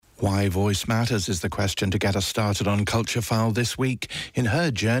Why voice matters is the question to get us started on Culture File this week. In her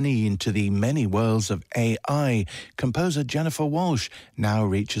journey into the many worlds of AI, composer Jennifer Walshe now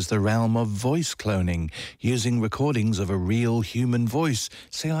reaches the realm of voice cloning, using recordings of a real human voice,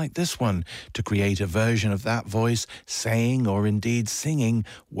 say like this one, to create a version of that voice saying or indeed singing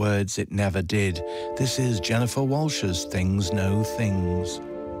words it never did. This is Jennifer Walshe's Things Know Things.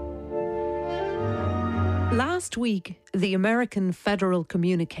 Last week, the American Federal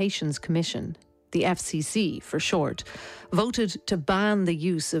Communications Commission, the FCC for short, voted to ban the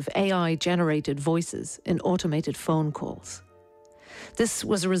use of AI-generated voices in automated phone calls. This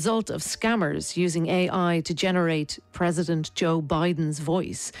was a result of scammers using AI to generate President Joe Biden's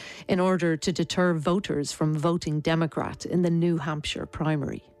voice in order to deter voters from voting Democrat in the New Hampshire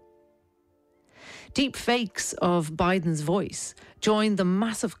primary. Deep fakes of Biden's voice joined the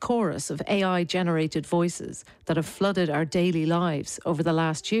massive chorus of AI-generated voices that have flooded our daily lives over the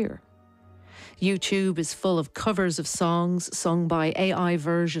last year. YouTube is full of covers of songs sung by AI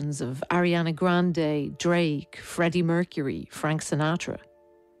versions of Ariana Grande, Drake, Freddie Mercury, Frank Sinatra.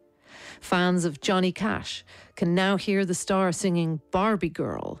 Fans of Johnny Cash can now hear the star singing Barbie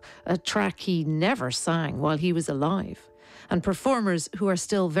Girl, a track he never sang while he was alive. And performers who are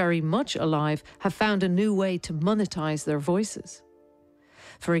still very much alive have found a new way to monetize their voices.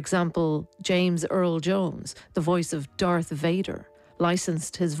 For example, James Earl Jones, the voice of Darth Vader,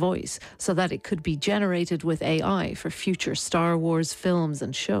 licensed his voice so that it could be generated with AI for future Star Wars films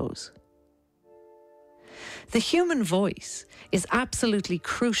and shows. The human voice is absolutely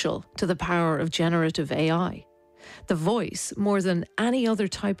crucial to the power of generative AI. The voice, more than any other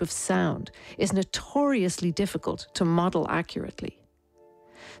type of sound, is notoriously difficult to model accurately.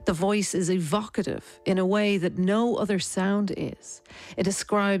 The voice is evocative in a way that no other sound is. It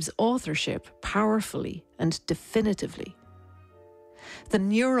describes authorship powerfully and definitively. The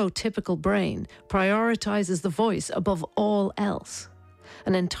neurotypical brain prioritizes the voice above all else.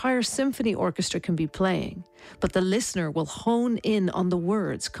 An entire symphony orchestra can be playing, but the listener will hone in on the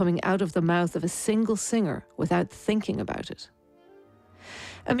words coming out of the mouth of a single singer without thinking about it.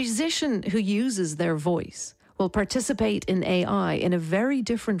 A musician who uses their voice will participate in AI in a very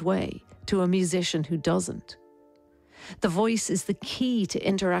different way to a musician who doesn't. The voice is the key to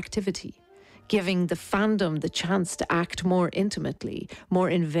interactivity, giving the fandom the chance to act more intimately, more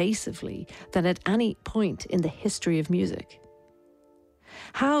invasively than at any point in the history of music.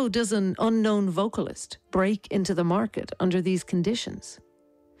 How does an unknown vocalist break into the market under these conditions?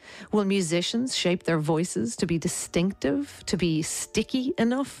 Will musicians shape their voices to be distinctive, to be sticky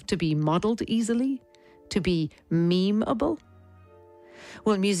enough, to be modelled easily, to be memeable?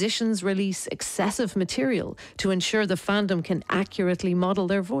 Will musicians release excessive material to ensure the fandom can accurately model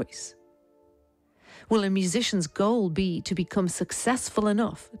their voice? Will a musician's goal be to become successful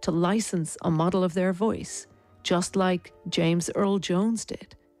enough to license a model of their voice, just like James Earl Jones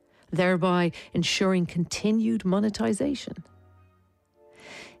did, thereby ensuring continued monetization?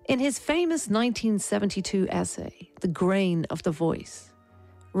 In his famous 1972 essay, The Grain of the Voice,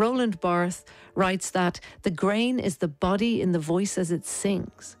 Roland Barthes writes that the grain is the body in the voice as it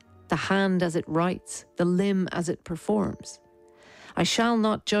sings, the hand as it writes, the limb as it performs. I shall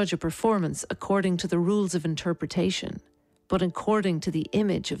not judge a performance according to the rules of interpretation, but according to the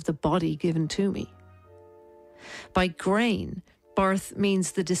image of the body given to me. By grain, Barthes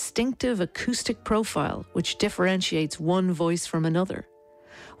means the distinctive acoustic profile which differentiates one voice from another,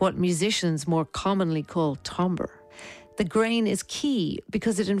 what musicians more commonly call timbre. The grain is key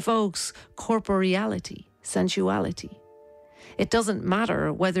because it invokes corporeality, sensuality. It doesn't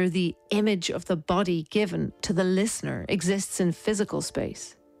matter whether the image of the body given to the listener exists in physical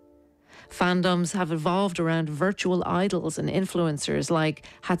space. Fandoms have evolved around virtual idols and influencers like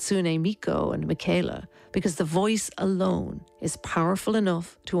Hatsune Miku and Michaela because the voice alone is powerful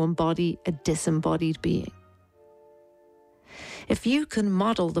enough to embody a disembodied being. If you can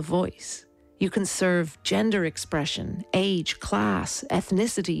model the voice, you can serve gender expression, age, class,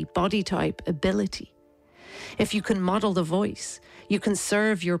 ethnicity, body type, ability. If you can model the voice, you can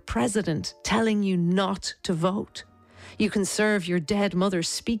serve your president telling you not to vote. You can serve your dead mother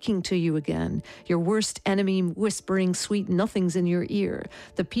speaking to you again, your worst enemy whispering sweet nothings in your ear,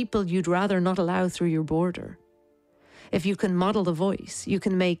 the people you'd rather not allow through your border. If you can model the voice, you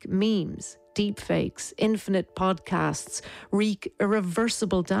can make memes, deepfakes, infinite podcasts wreak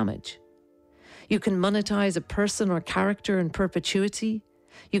irreversible damage. You can monetize a person or character in perpetuity.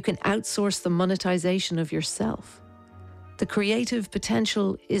 You can outsource the monetization of yourself. The creative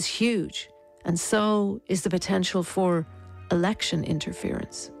potential is huge, and so is the potential for election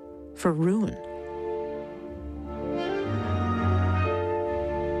interference, for ruin.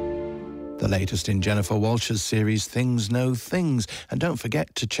 the latest in Jennifer Walshe's series Things Know Things. And don't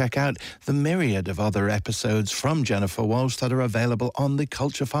forget to check out the myriad of other episodes from Jennifer Walshe that are available on the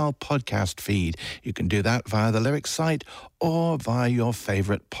Culture File podcast feed. You can do that via the Lyrics site or via your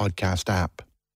favourite podcast app.